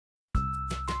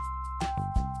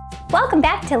Welcome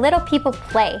back to Little People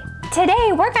Play.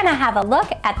 Today we're gonna have a look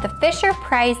at the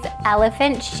Fisher-Price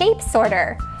Elephant Shape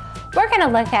Sorter. We're gonna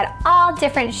look at all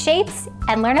different shapes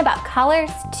and learn about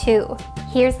colors too.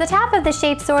 Here's the top of the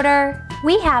shape sorter.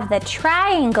 We have the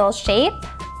triangle shape,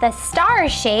 the star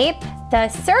shape, the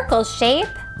circle shape,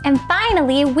 and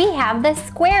finally we have the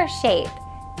square shape.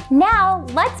 Now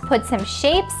let's put some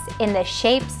shapes in the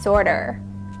shape sorter.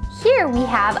 Here we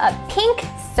have a pink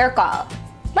circle.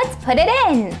 Let's put it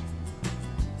in.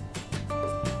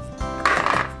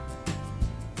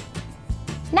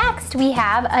 Next we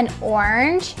have an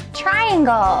orange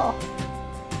triangle.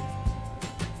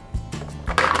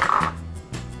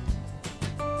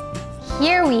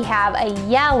 Here we have a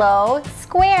yellow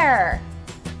square.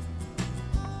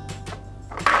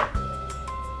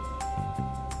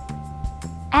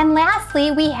 And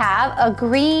lastly, we have a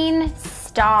green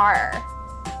star.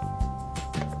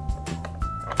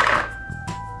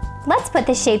 Let's put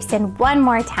the shapes in one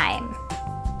more time.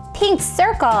 Pink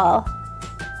circle.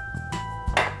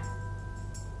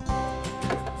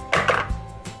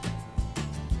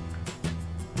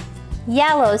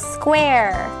 Yellow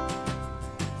square.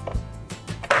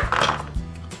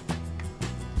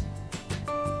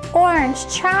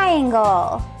 Orange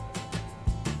triangle.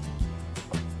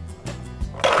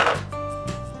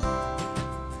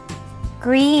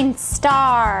 Green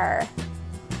star.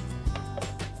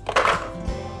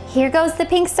 Here goes the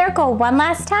pink circle one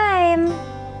last time.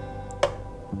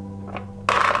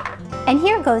 And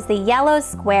here goes the yellow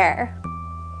square.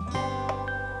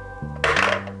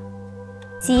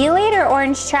 See you later,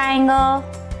 orange triangle.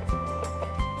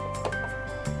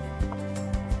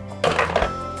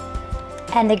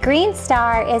 And the green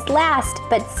star is last,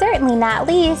 but certainly not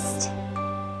least.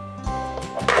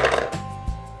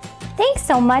 Thanks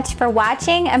so much for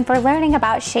watching and for learning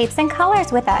about shapes and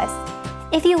colors with us.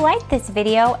 If you liked this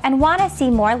video and want to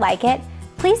see more like it,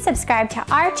 please subscribe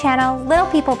to our channel, Little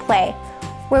People Play,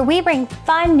 where we bring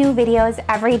fun new videos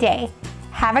every day.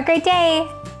 Have a great day!